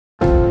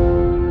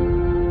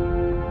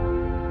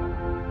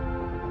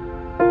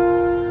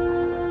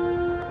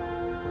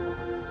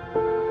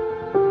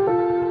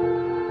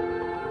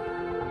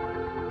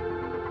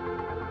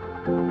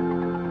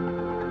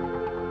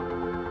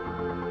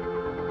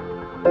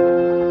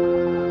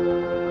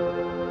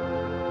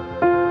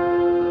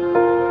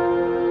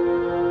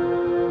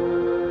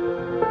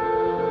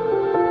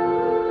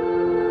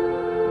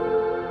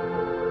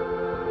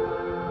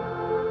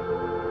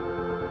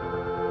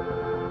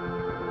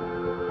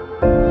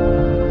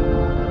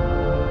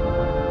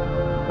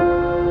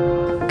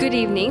Good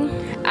evening.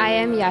 I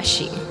am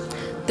Yashi,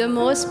 the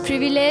most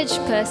privileged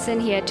person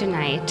here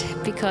tonight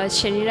because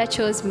Shenira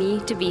chose me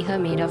to be her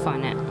maid of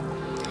honor.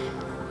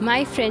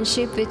 My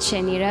friendship with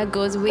Shenira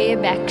goes way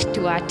back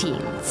to our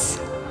teens.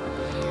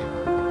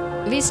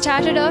 We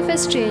started off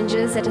as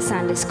strangers at a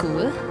Sunday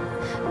school,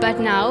 but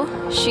now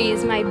she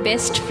is my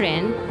best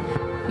friend,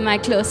 my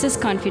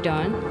closest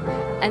confidant,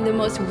 and the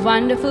most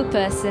wonderful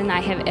person I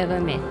have ever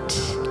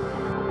met.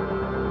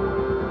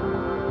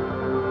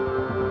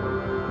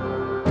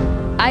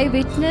 I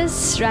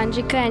witnessed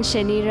Ranjika and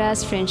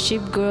Shenira's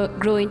friendship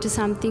grow into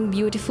something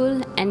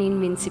beautiful and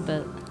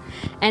invincible.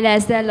 And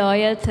as their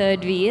loyal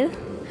third wheel,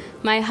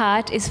 my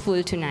heart is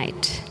full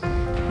tonight.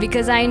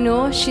 Because I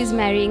know she's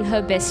marrying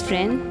her best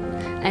friend,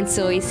 and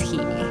so is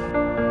he.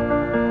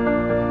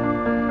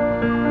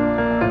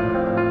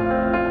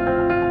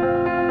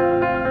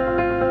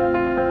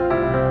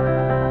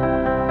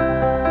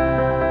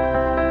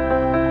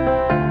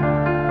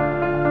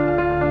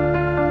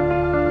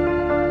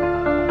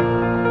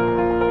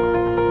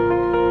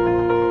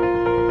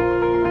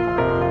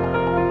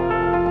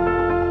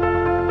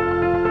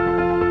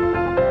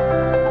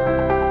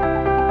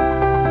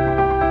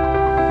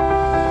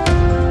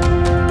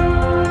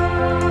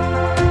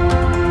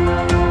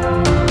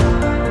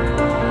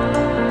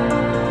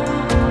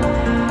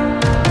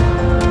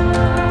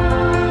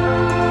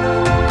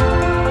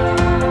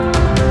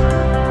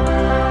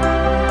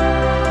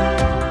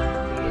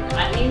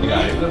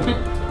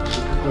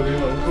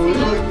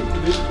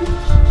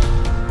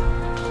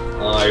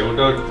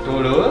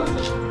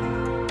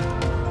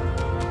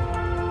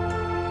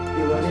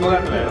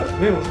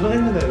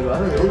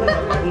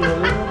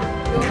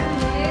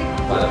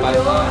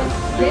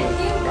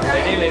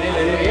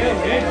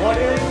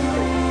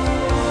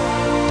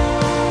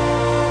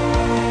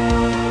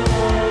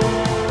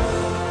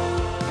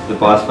 The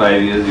past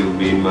 5 years you've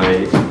been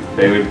my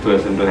favorite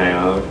person to hang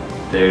out,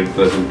 favorite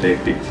person to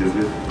take pictures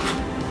with,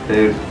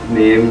 favorite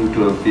name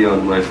to appear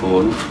on my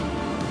phone,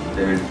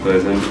 favorite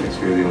person,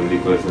 actually the only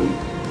person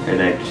I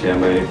like to share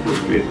my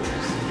food with,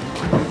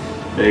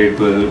 favorite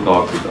person to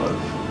talk with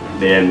all,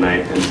 day and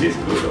night, and this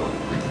goes on.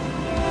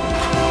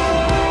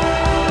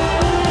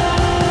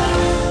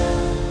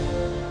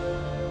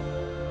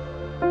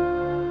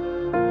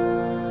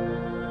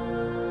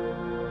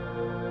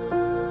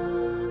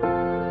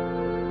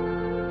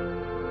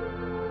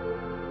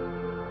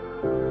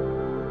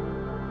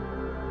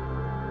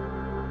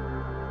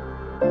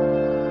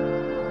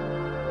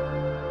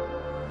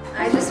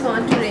 I just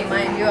want to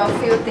remind you of a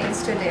few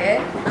things today.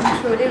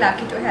 I'm truly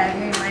lucky to have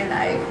you in my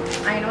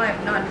life. I know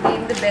I've not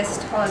been the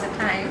best all the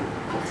time,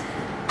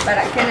 but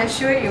I can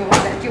assure you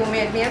that you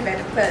made me a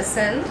better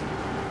person.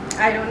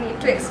 I don't need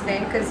to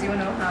explain because you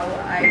know how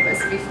I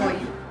was before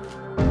you.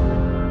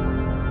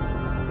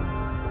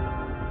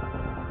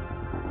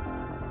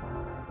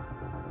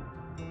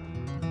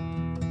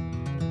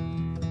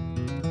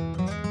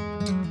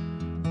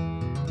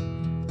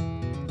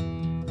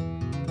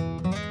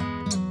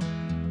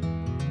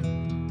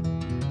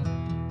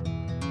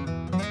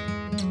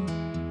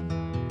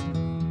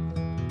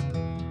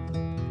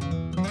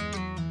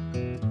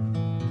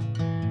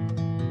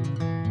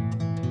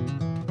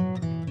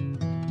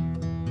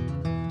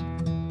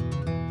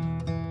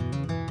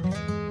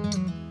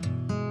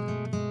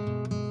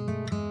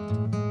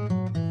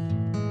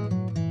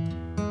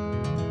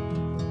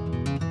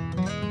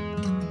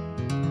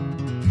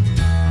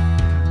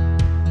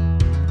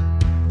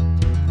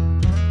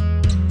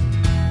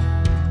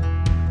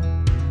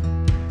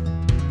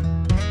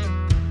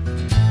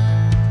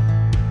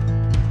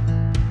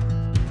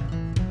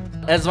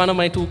 As one of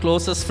my two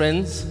closest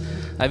friends,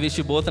 I wish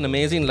you both an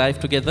amazing life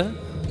together.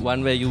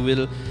 One where you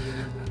will,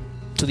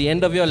 to the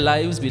end of your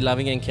lives, be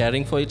loving and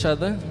caring for each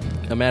other.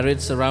 A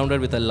marriage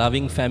surrounded with a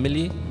loving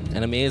family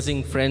and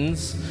amazing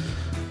friends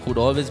who'd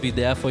always be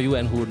there for you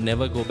and who would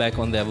never go back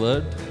on their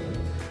word.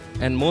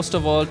 And most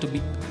of all,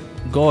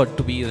 God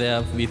to be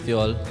there with you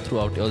all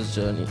throughout your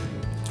journey.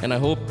 And I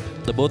hope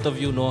the both of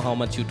you know how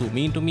much you two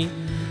mean to me.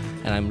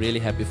 And I'm really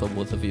happy for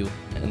both of you.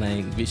 And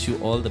I wish you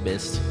all the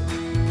best.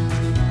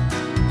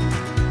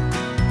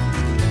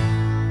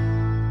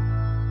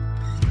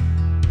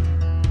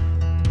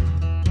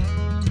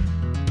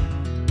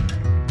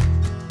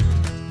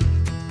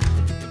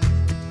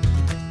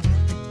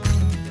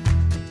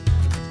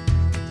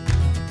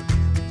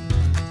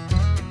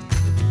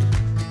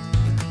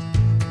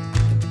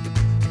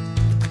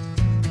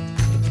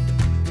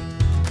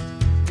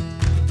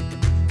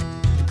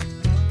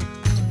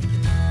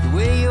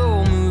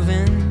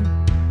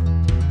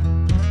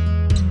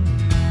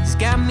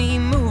 Got me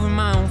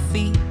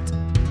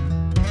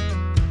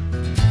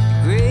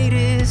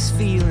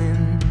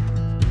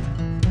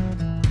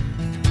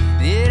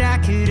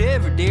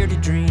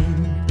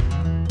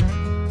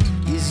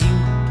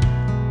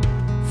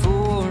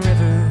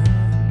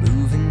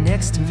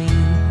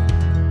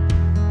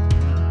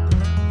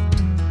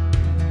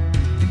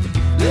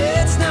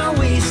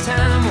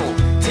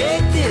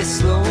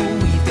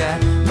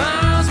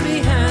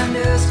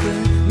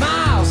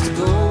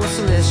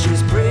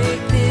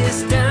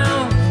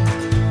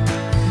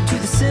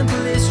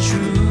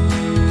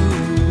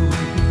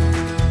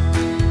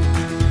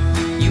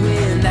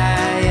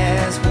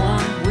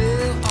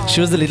She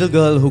was the little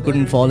girl who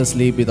couldn't fall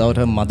asleep without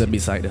her mother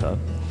beside her,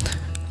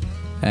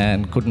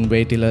 and couldn't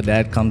wait till her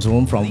dad comes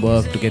home from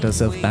work to get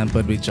herself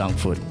pampered with junk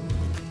food,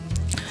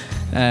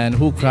 and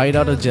who cried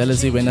out of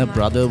jealousy when her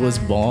brother was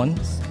born,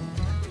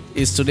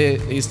 is today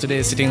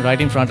sitting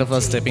right in front of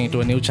us, stepping into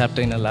a new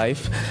chapter in her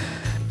life.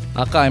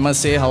 Akka, I must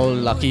say how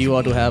lucky you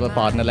are to have a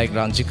partner like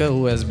Ranjika,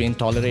 who has been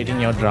tolerating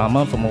your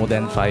drama for more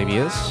than 5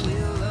 years.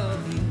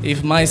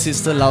 If my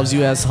sister loves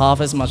you as half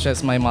as much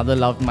as my mother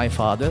loved my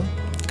father,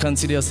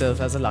 consider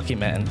yourself as a lucky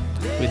man.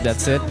 With that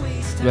said,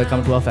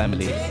 welcome to our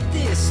family. We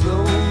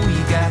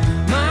got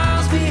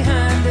miles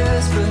behind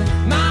us,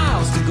 but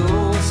miles to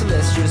go. So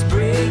let's just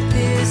break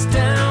this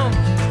down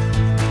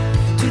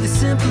to the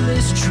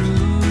simplest truth.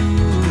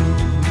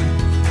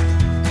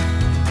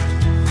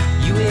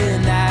 You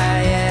and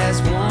I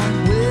as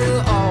one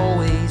will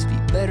always be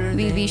better.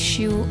 We wish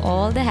you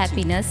all the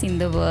happiness in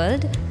the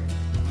world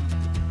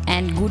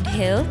and good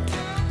health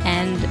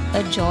and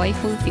a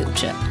joyful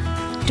future.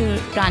 To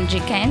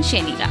Ranjika and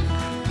Shenira.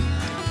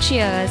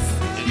 Cheers.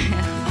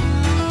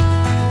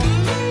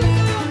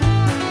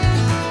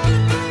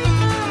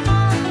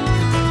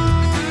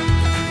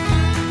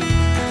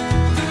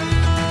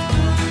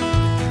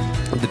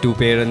 The two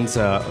parents,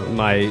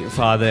 my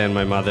father and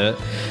my mother,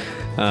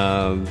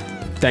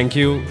 thank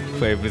you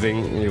for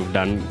everything you've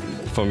done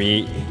for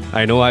me.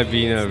 I know I've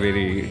been a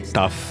very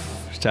tough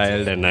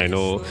child, and I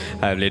know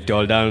I've let you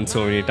all down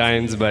so many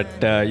times, but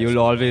you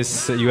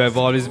have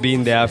always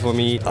been there for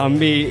me.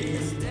 Ammi,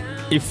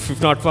 if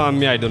not for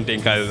Ammi, I don't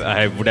think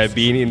I would have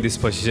been in this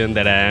position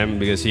that I am,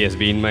 because she has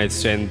been my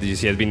strength.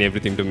 She has been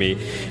everything to me.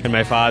 And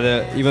my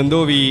father, even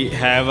though we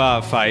have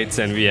our fights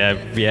and we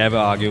have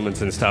our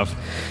arguments and stuff,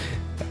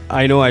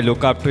 I know I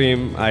look up to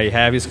him. I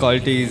have his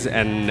qualities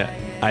and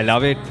I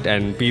love it,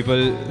 and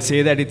people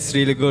say that it's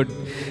really good,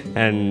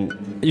 and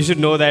you should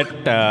know that.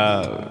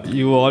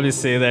 You always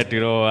say that,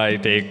 I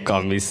take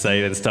Ammi's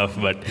side and stuff,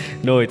 but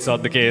no, it's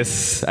not the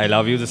case. I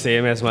love you the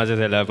same as much as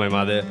I love my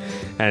mother,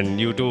 and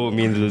you two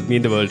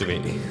mean the world to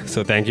me.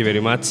 So thank you very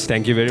much.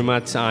 Thank you very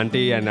much,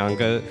 Auntie and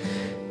Uncle.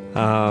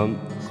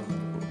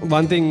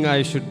 One thing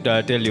I should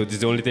tell you, this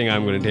is the only thing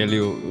I'm going to tell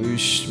you.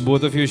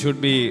 Both of you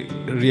should be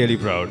really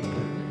proud.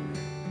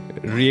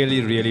 Really,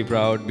 really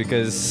proud,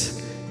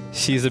 because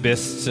she's the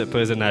best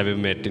person I've ever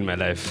met in my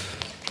life.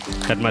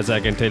 That much I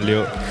can tell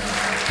you.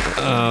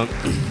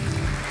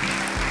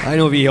 I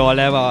know we all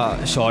have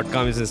our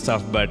shortcomings and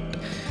stuff, but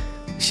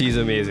she's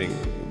amazing.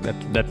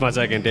 That much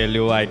I can tell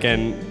you. I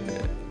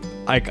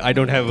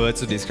don't have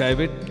words to describe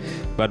it,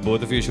 but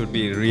both of you should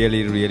be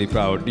really, really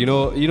proud. You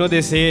know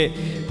they say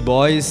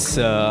boys,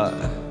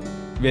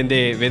 when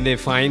they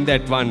find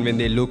that one, when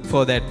they look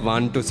for that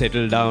one to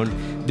settle down,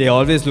 they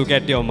always look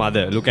at your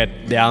mother, look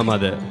at their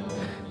mother.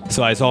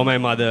 So I saw my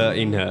mother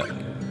in her.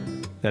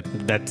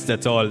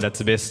 That's all. That's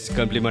the best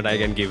compliment I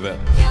can give her.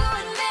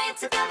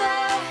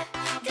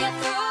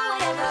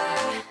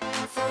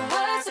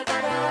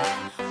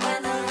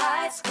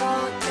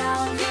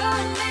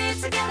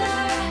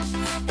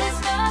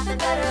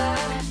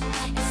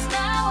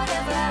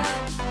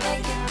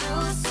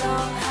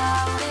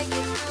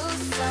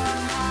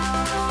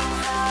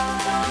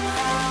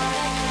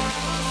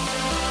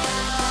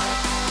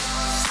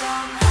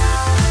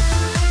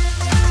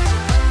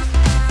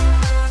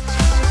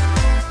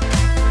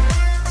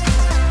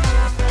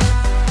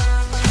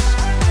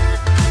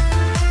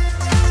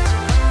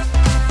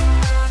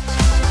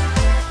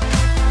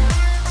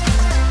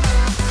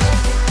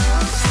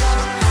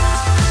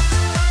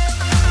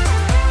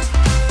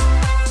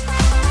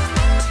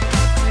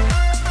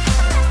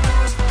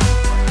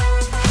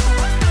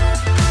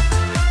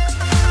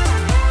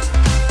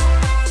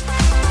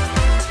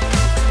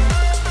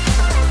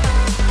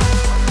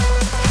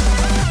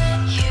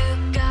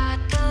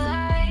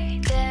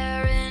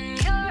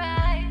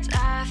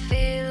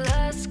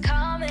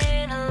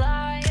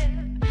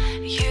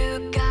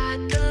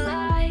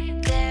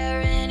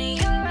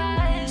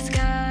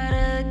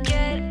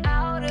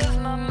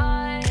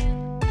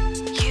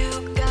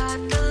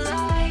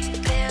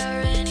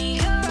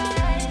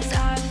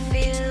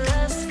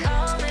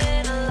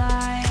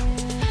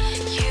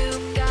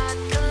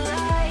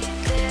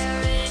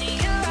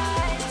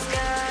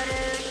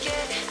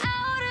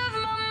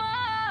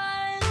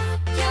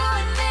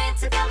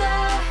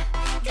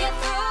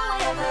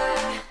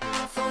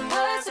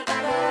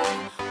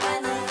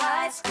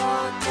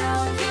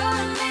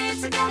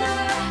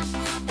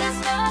 There's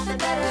nothing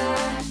better.